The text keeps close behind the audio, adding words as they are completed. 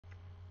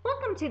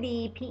Welcome to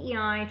the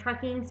PEI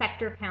Trucking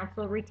Sector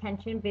Council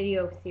Retention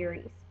Video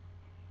Series.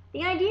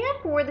 The idea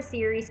for the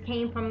series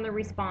came from the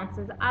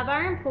responses of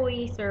our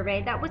employee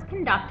survey that was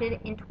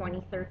conducted in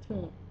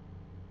 2013.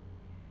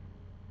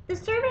 The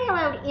survey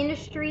allowed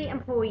industry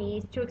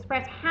employees to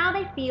express how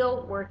they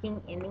feel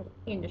working in the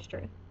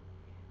industry.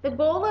 The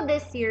goal of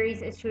this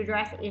series is to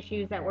address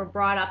issues that were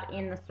brought up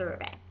in the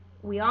survey.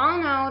 We all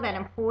know that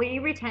employee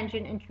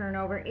retention and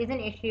turnover is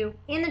an issue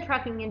in the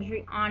trucking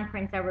industry on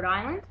Prince Edward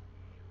Island.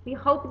 We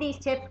hope these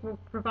tips will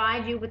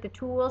provide you with the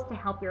tools to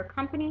help your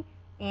company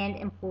and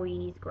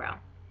employees grow.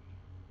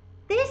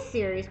 This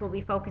series will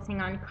be focusing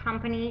on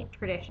company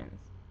traditions.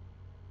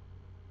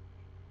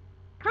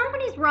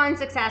 Companies run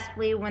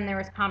successfully when there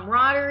is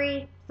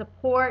camaraderie,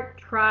 support,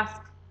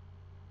 trust,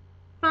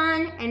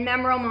 fun, and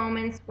memorable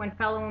moments when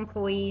fellow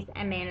employees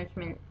and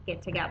management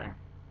get together.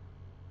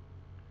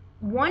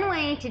 One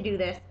way to do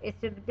this is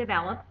to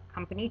develop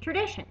company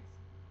traditions.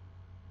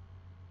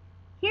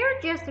 Here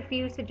are just a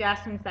few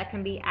suggestions that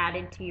can be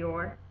added to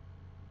your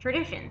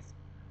traditions.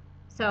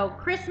 So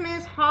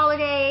Christmas,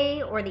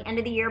 holiday, or the end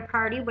of the year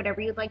party,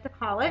 whatever you'd like to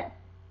call it.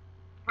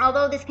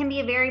 Although this can be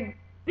a very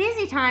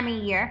busy time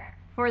of year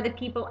for the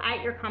people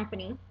at your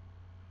company,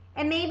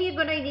 it may be a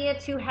good idea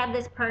to have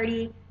this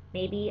party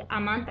maybe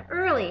a month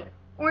early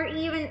or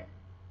even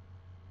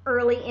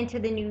early into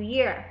the new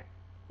year.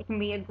 It can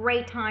be a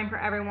great time for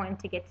everyone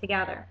to get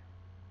together.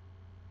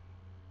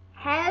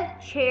 Have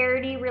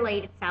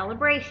charity-related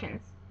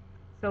celebrations.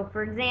 So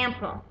for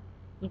example,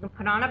 you can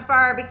put on a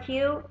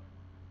barbecue,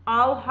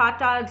 all hot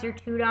dogs are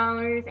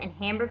 $2 and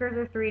hamburgers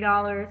are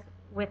 $3,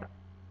 with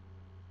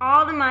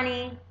all the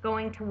money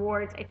going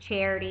towards a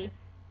charity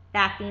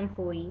that the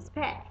employees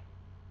pick.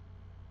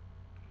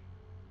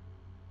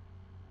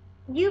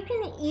 You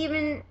can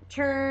even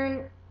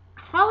turn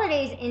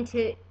holidays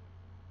into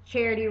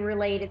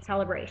charity-related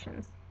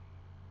celebrations.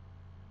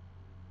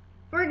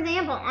 For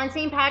example, on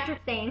St.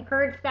 Patrick's Day,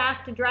 encourage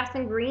staff to dress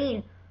in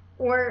green,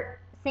 or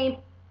St.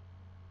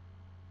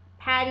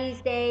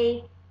 Patty's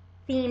Day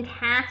themed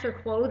hats or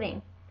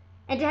clothing.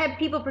 And to have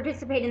people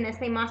participate in this,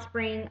 they must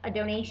bring a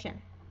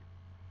donation.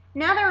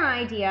 Another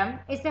idea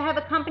is to have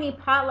a company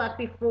potluck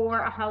before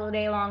a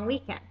holiday long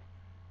weekend.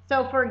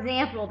 So for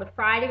example, the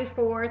Friday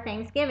before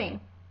Thanksgiving,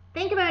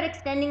 think about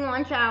extending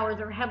lunch hours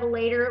or have a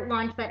later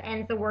lunch that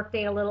ends the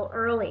workday a little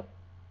early.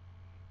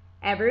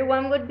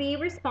 Everyone would be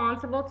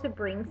responsible to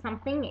bring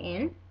something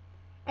in,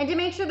 and to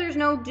make sure there's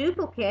no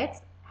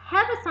duplicates,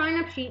 have a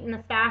sign-up sheet in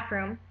the staff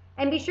room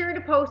and be sure to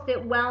post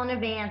it well in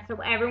advance so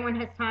everyone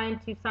has time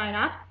to sign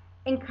up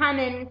and come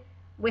in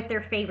with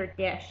their favorite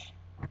dish.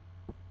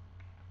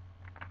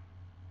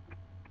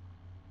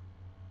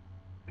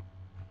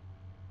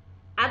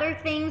 Other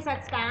things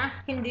that staff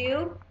can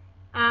do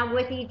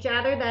with each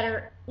other that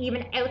are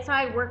even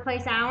outside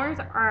workplace hours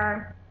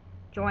are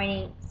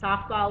joining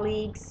softball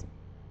leagues,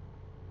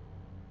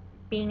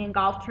 being in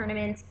golf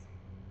tournaments,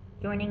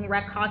 joining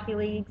rec hockey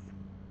leagues.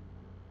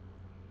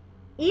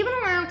 Even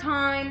allow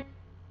time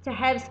to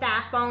have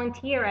staff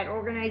volunteer at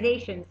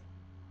organizations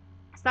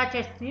such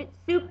as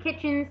soup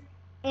kitchens,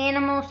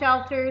 animal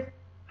shelters,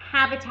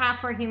 Habitat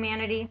for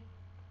Humanity,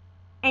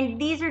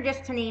 and these are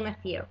just to name a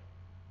few.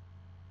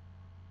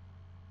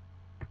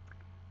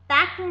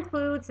 That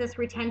concludes this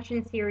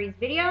retention series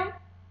video.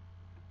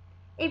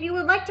 If you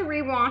would like to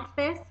re-watch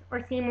this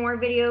or see more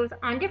videos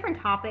on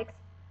different topics,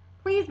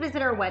 please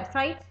visit our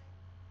website,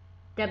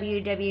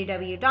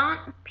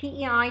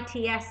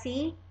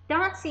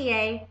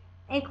 www.peitsc.ca,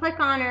 and click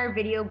on our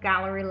video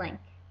gallery link.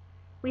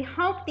 We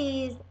hope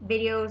these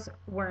videos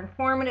were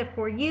informative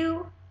for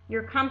you,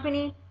 your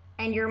company,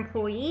 and your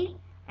employee,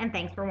 and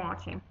thanks for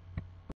watching.